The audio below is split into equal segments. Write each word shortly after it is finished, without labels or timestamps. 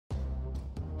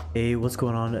Hey, what's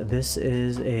going on? This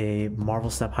is a Marvel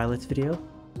Snap highlights video,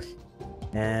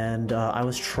 and I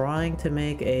was trying to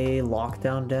make a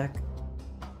lockdown deck,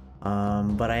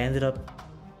 but I ended up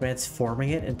transforming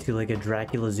it into like a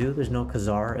Dracula Zoo. There's no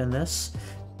Khazar in this.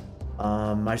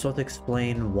 I just want to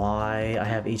explain why I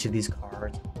have each of these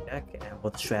cards in the deck and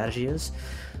what the strategy is.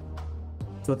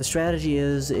 So what the strategy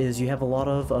is you have a lot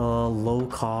of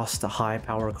low-cost,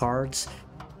 high-power cards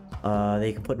that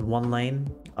you can put in one lane.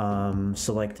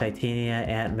 So like Titania,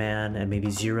 Ant-Man, and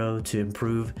maybe Zero to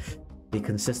improve the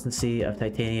consistency of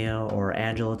Titania, or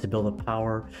Angela to build up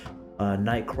power,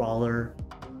 Nightcrawler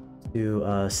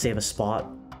to save a spot,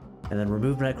 and then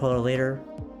remove Nightcrawler later,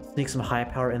 sneak some high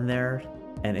power in there,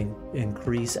 and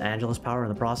increase Angela's power in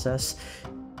the process.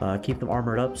 Keep them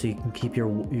armored up so you can keep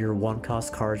your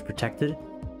one-cost cards protected.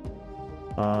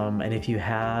 And if you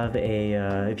have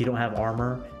if you don't have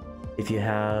armor, if you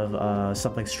have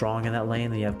something strong in that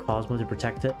lane, then you have Cosmo to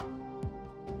protect it.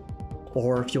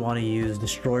 Or if you want to use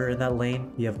Destroyer in that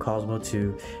lane, you have Cosmo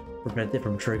to prevent it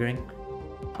from triggering.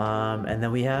 And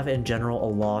then we have, in general,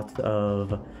 a lot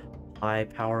of high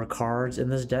power cards in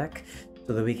this deck,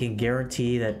 so that we can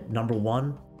guarantee that, number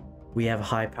one, we have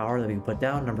high power that we can put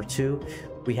down. Number two,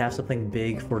 we have something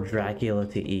big for Dracula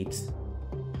to eat.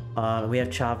 We have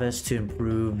Chavez to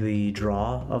improve the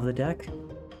draw of the deck.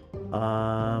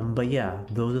 But yeah,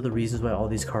 those are the reasons why all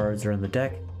these cards are in the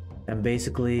deck. And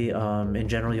basically, in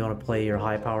general, you want to play your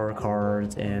high power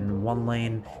cards in one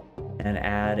lane and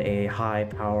add a high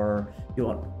power,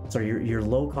 your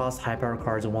low cost high power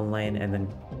cards in one lane, and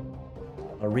then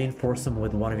reinforce them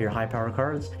with one of your high power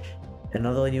cards.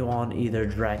 Another lane you want either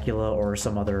Dracula or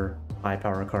some other high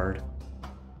power card.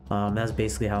 That's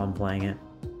basically how I'm playing it.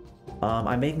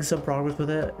 I'm making some progress with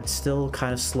it. It's still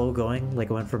kind of slow going. Like,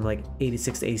 it went from like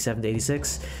 86 to 87 to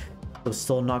 86, so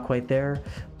still not quite there.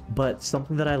 But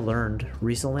something that I learned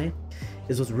recently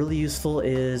is what's really useful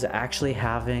is actually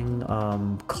having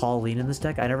Colleen in this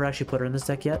deck. I never actually put her in this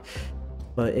deck yet,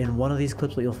 but in one of these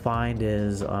clips what you'll find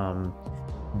is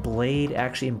Blade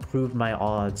actually improved my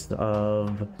odds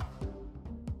of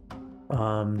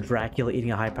Dracula eating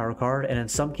a high power card, and in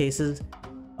some cases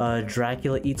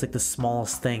Dracula eats like the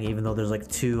smallest thing, even though there's like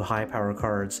two high power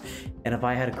cards. And if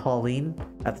I had a Colleen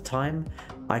at the time,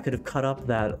 I could have cut up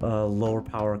that lower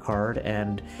power card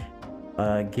and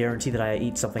guarantee that I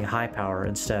eat something high power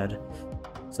instead.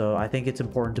 So I think it's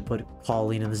important to put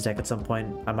Colleen in this deck at some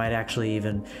point. I might actually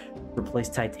even replace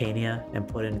Titania and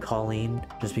put in Colleen,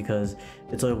 just because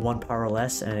it's only one power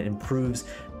less and it improves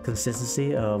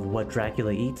consistency of what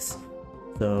Dracula eats.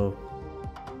 So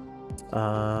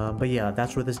but yeah,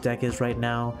 that's where this deck is right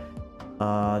now.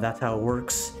 That's how it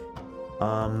works.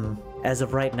 As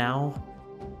of right now,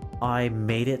 I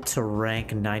made it to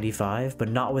rank 95, but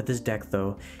not with this deck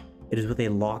though. It is with a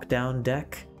lockdown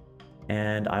deck,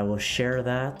 and I will share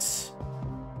that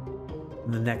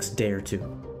in the next day or two.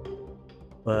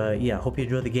 But yeah, hope you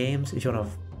enjoy the games. If you want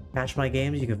to catch my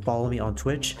games, you can follow me on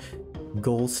Twitch,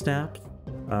 GoldSnaps,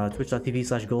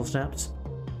 twitch.tv/GoldSnaps.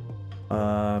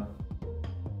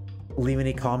 Leave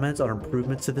any comments on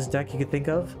improvements to this deck you could think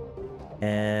of,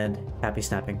 and happy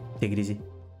snapping. Take it easy.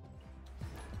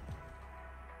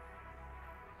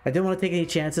 I didn't want to take any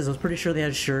chances. I was pretty sure they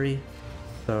had Shuri,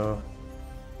 so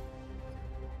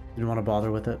didn't want to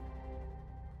bother with it.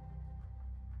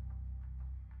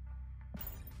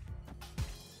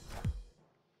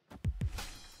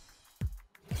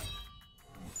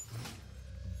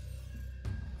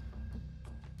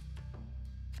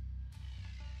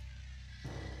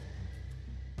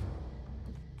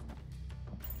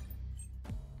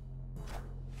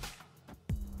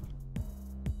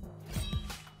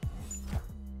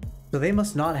 So they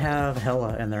must not have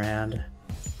Hela in their hand.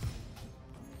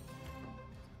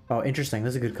 Oh, interesting.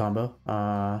 This is a good combo.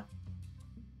 But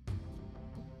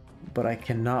I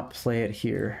cannot play it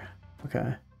here.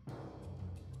 Okay.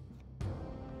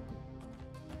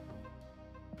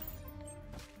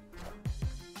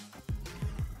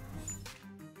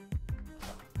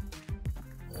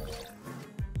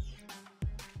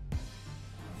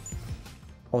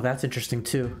 Oh, that's interesting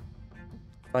too.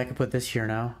 I can put this here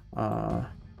now.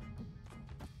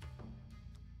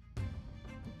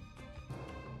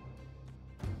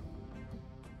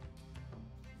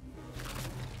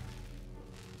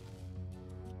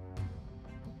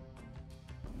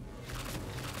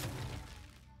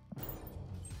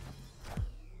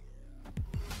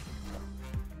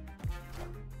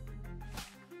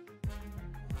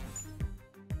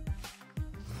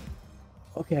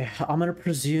 Okay, I'm gonna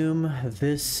presume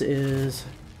this is...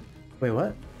 Wait,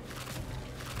 what?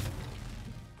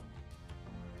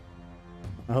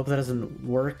 I hope that doesn't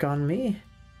work on me.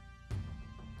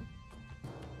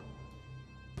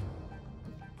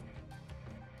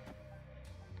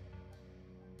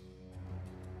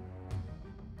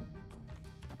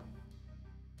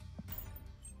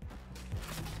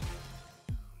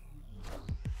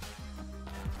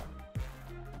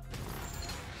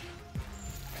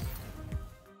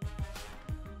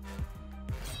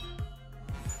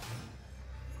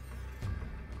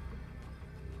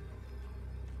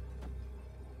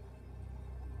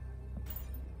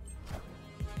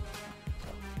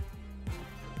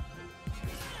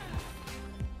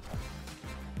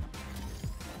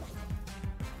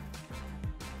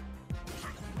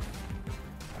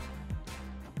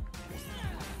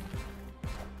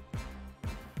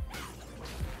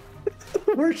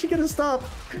 Where's she gonna stop?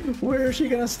 Where is she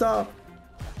gonna stop?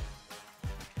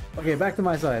 Okay, back to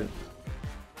my side.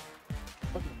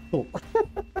 Cool.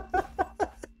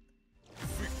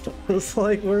 It's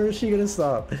like, where is she gonna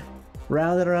stop?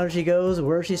 Round and around she goes.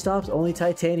 Where she stops, only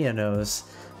Titania knows.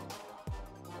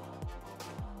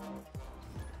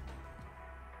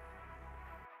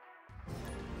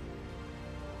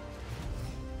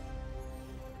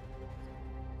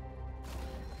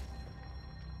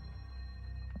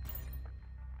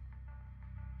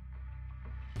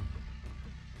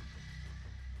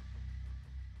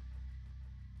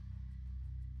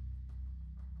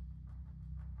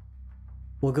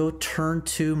 We'll go turn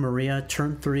 2 Maria,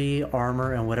 turn 3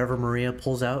 armor, and whatever Maria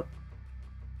pulls out.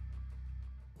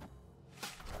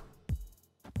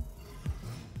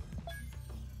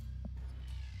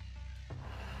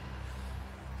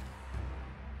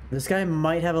 This guy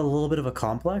might have a little bit of a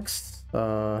complex.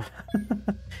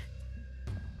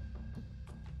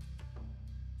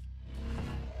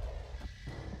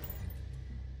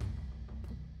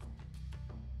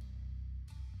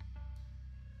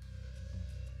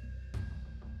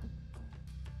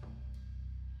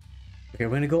 Okay,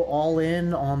 we're gonna go all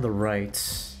in on the right.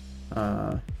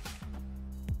 Okay,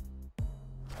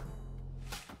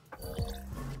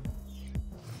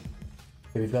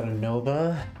 we've got a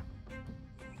Nova.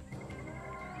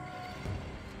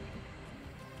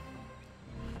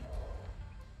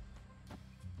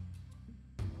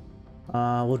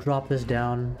 We'll drop this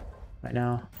down right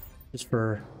now, just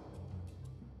for...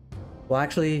 Well,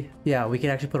 actually, yeah, we can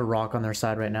actually put a rock on their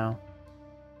side right now.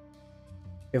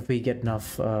 If we get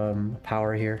enough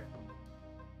power here.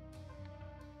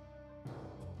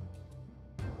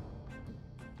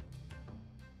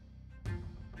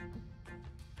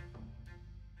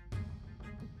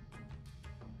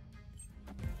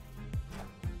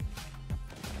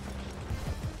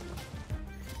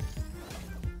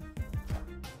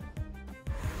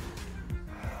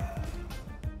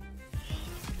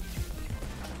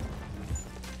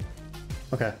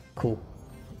 Okay, cool.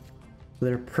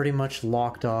 They're pretty much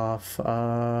locked off. Do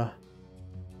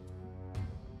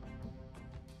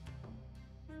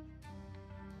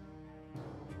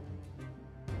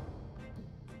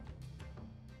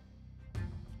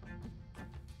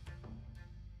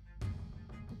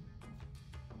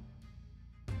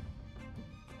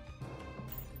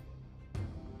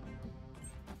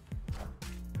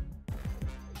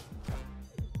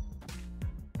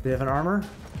they have an armor?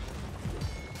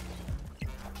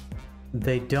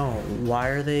 They don't. Why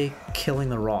are they killing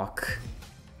the rock?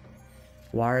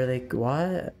 Why are they...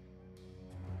 What?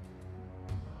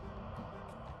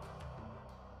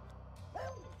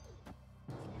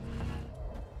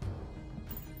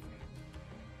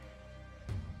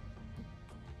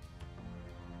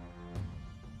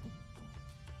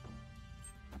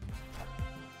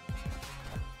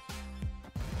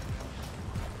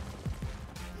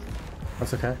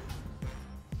 That's okay.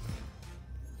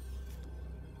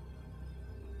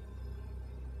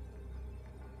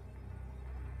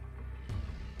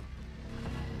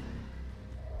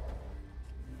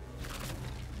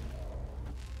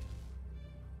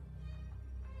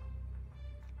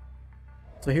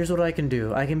 So here's what I can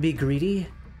do. I can be greedy,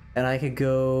 and I could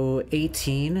go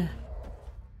 18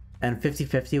 and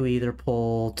 50-50. We either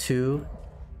pull 2,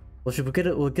 which will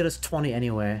get us 20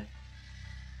 anyway.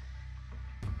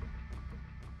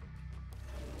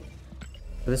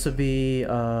 So this would be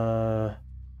 5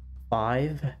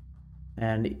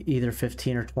 and either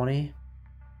 15 or 20,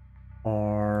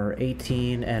 or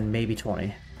 18 and maybe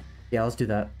 20. Yeah, let's do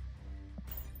that.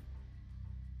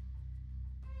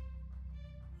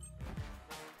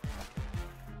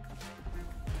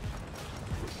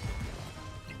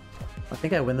 I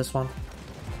think I win this one.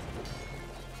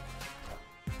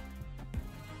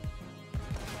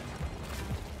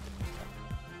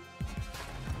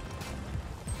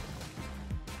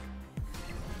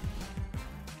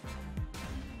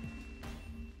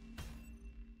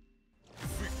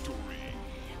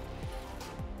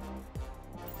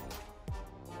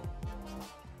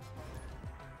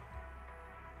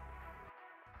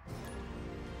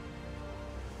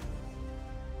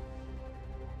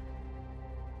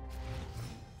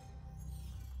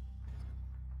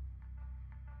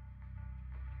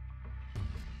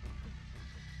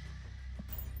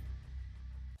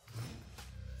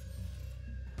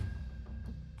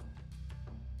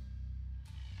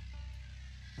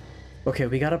 Okay,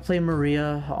 we gotta play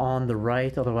Maria on the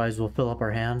right, otherwise we'll fill up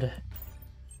our hand.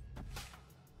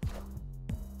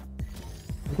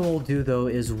 What we'll do though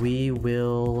is we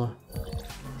will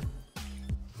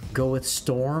go with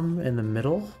Storm in the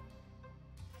middle.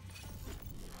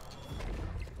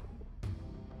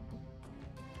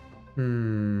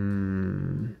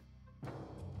 Hmm.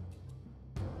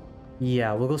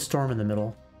 Yeah, we'll go Storm in the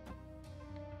middle.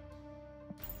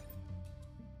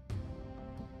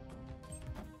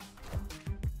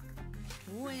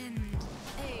 Wind,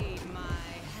 aid my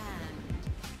hand.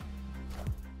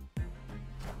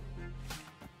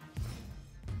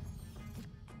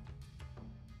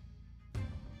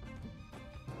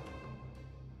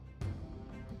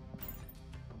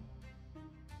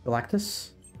 Galactus?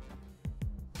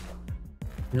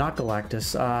 Not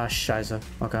Galactus. Shiza.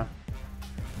 Okay.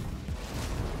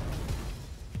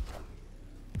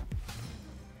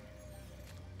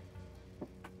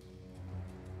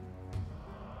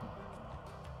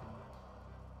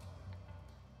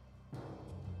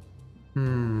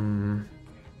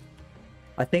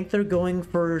 I think they're going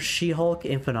for She-Hulk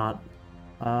Infinite.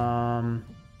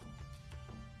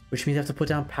 Which means I have to put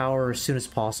down power as soon as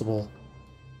possible.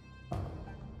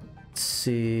 Let's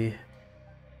see.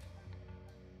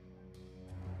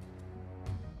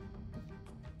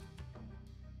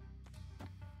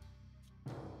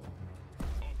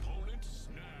 Opponent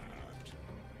snapped.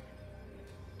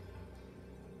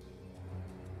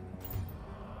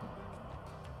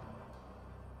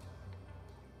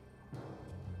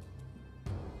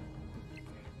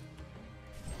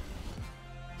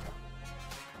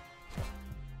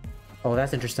 Oh,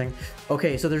 that's interesting.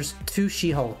 Okay, so there's two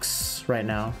She-Hulks right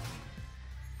now.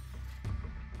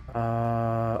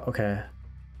 Okay.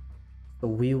 So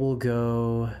we will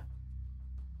go...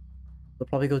 We'll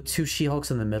probably go two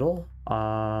She-Hulks in the middle.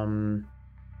 That'll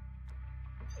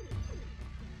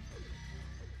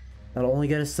only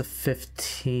get us to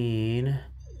 15.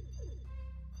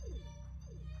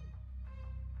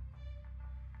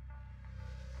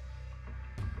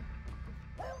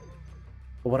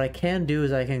 But what I can do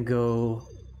is I can go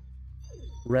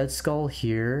Red Skull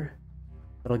here.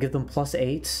 That'll give them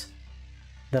 +8.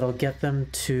 That'll get them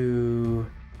to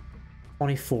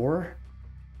 24.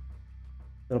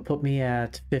 That'll put me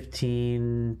at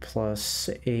 15 plus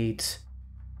 8,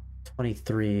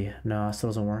 23. No, still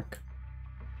doesn't work.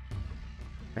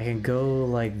 I can go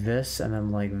like this and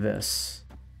then like this.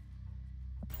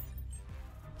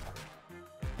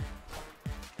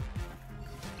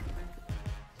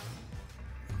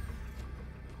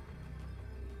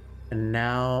 And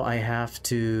now I have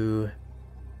to...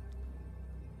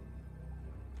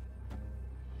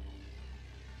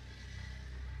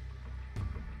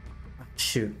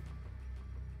 Shoot.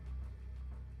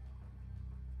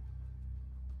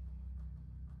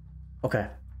 Okay.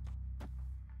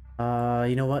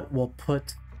 You know what? We'll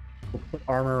put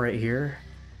armor right here.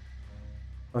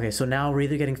 Okay, so now we're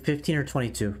either getting 15 or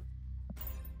 22.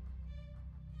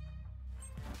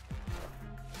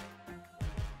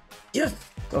 Yes!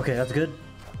 Okay, that's good.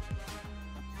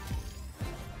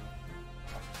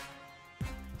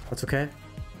 That's okay.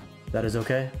 That is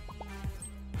okay.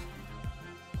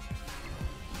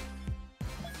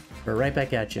 We're right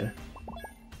back at you.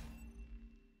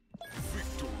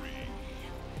 Victory.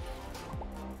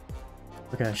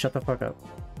 Okay, shut the fuck up.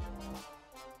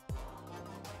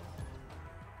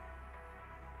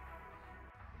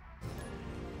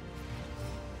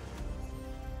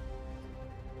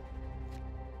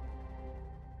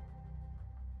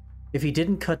 If he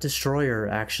didn't cut Destroyer,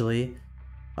 actually,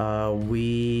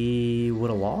 we would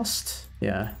have lost.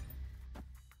 Yeah.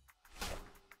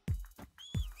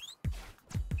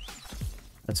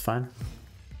 That's fine.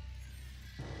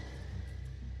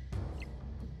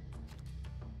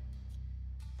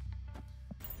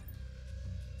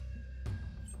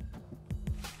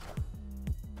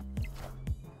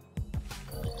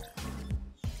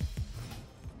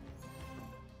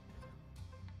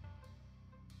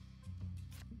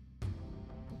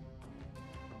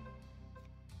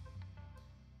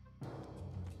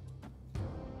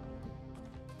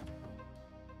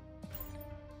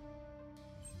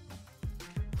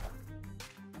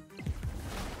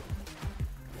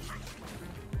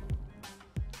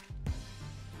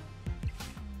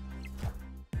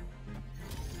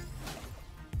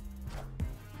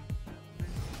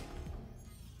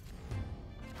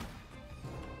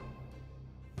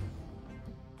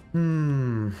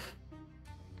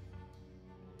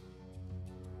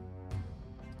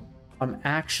 I'm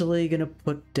actually gonna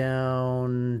put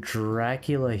down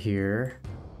Dracula here.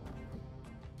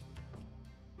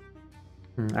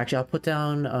 Actually, I'll put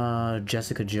down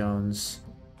Jessica Jones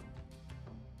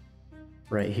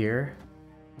right here.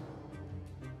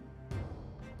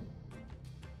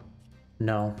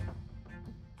 No.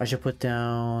 I should put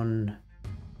down...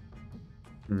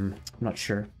 I'm not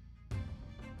sure.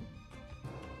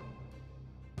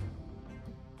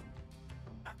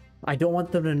 I don't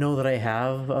want them to know that I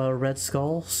have a Red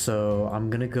Skull, so I'm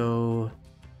gonna go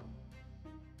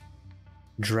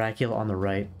Dracula on the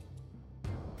right.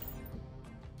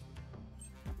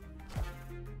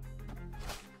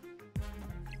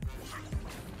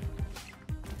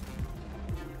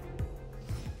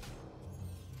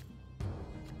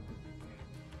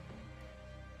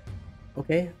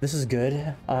 Okay, this is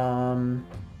good.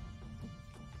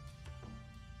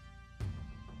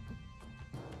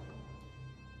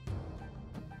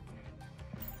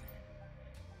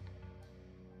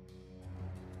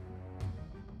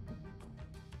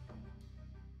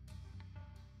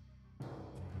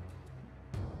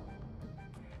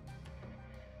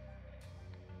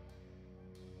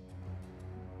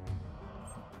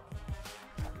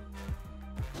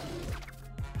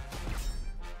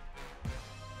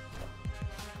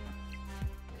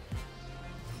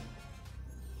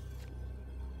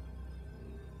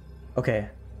 Okay.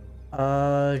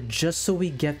 Just so we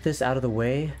get this out of the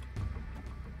way,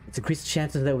 let's increase the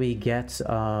chances that we get,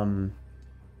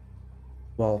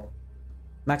 well,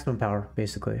 maximum power,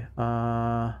 basically.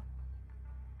 Hold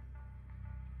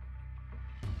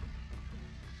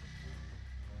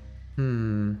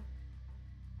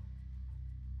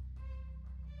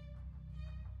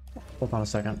on a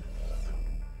second.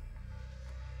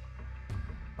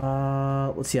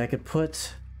 Let's see, I could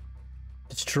put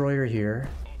Destroyer here.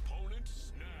 Opponent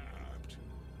snapped.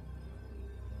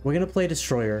 We're gonna play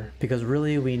Destroyer because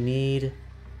really we need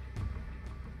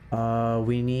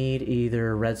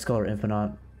either Red Skull or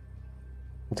Infinite.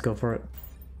 Let's go for it.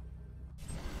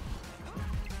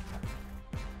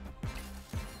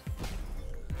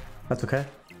 That's okay.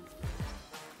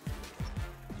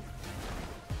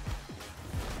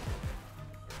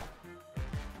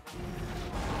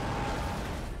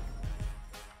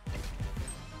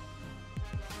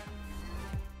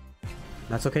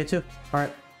 That's okay too.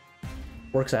 Alright.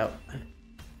 Works out.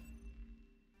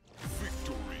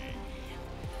 Victory.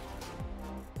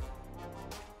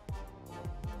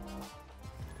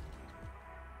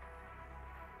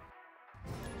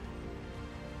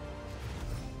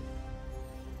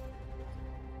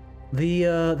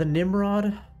 The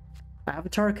Nimrod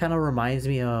avatar kind of reminds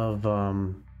me of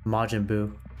Majin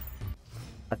Buu.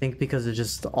 I think because it's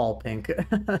just all pink.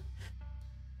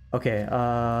 Okay,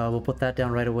 we'll put that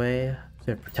down right away. So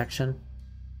we have protection.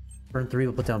 Turn 3,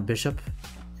 we'll put down Bishop.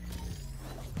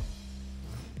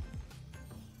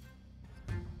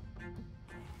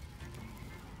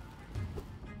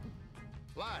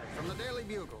 Live from the Daily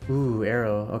Bugle. Ooh,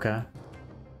 arrow, okay.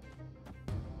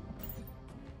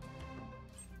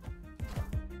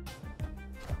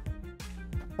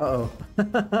 Uh-oh.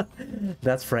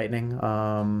 That's frightening.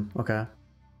 Okay.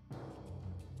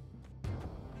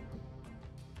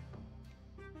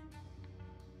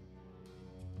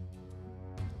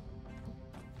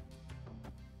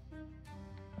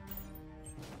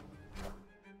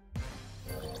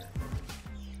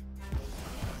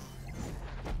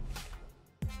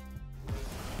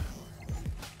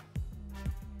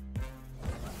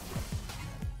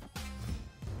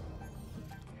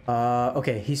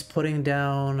 Okay, he's putting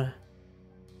down...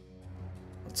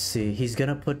 Let's see, he's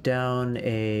gonna put down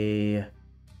a...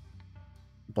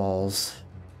 balls.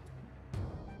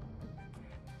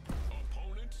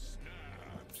 Opponent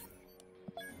snapped.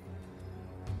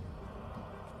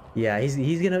 Yeah,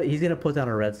 he's gonna put down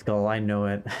a Red Skull, I know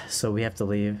it. So we have to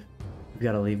leave. We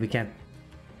gotta leave, we can't...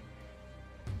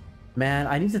 Man,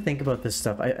 I need to think about this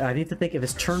stuff. I need to think if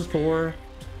it's turn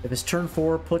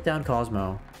 4, put down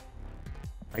Cosmo.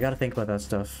 I gotta think about that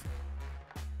stuff.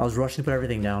 I was rushing to put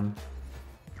everything down.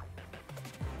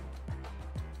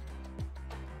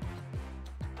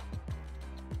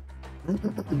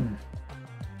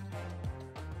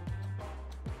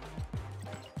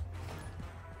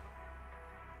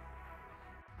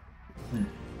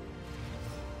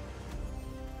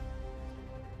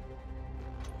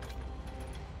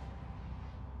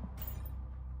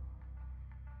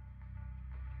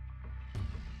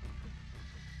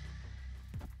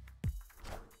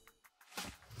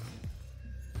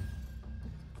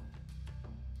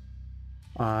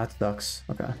 That sucks.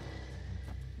 Okay.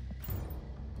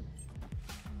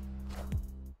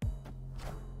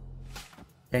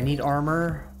 I need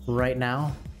armor right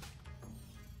now.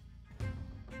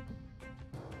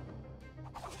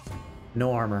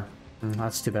 No armor.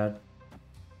 That's too bad.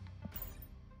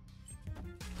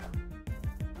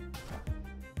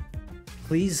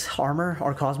 Please, armor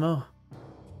or Cosmo.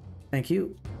 Thank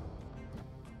you.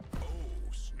 Oh,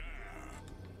 snap.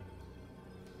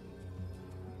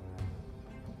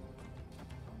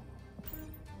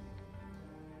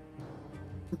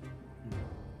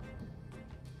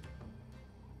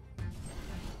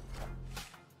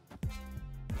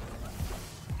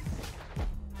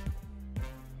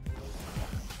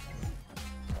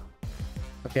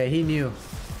 Okay, he knew.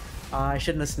 I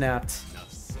shouldn't have snapped.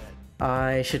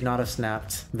 I should not have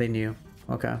snapped. They knew.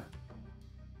 Okay.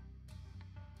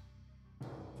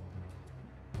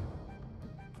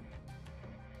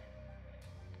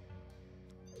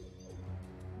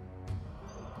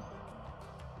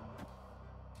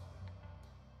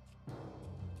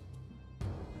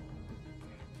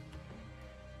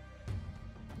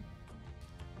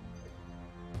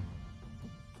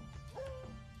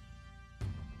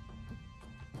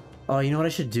 Oh, you know what I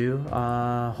should do?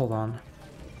 Hold on.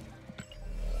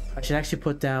 I should actually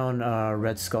put down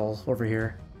Red Skull over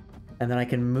here. And then I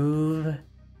can move...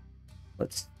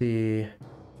 Let's see...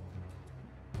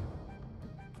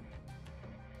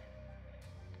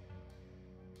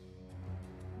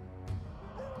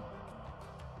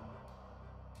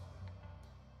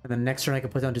 And then next turn I can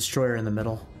put down Destroyer in the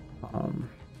middle.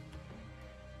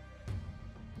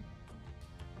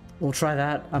 We'll try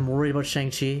that. I'm worried about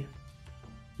Shang-Chi.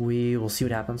 We will see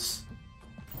what happens.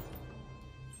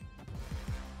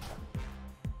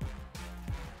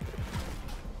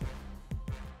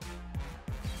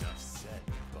 Enough said,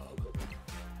 bub.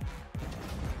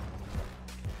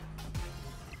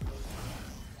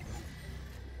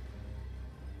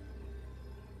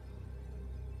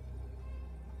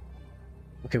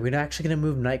 Okay, we're actually gonna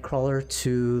move Nightcrawler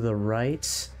to the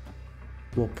right.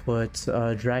 We'll put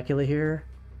Dracula here.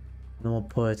 And then we'll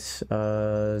put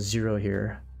Zero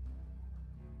here.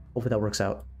 Hopefully that works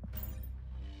out.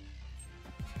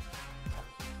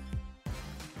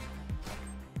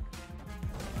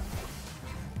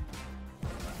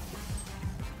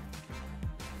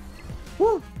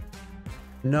 Woo!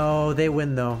 No, they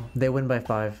win though. They win by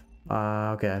 5.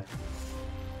 Okay.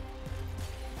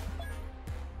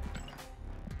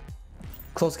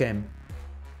 Close game.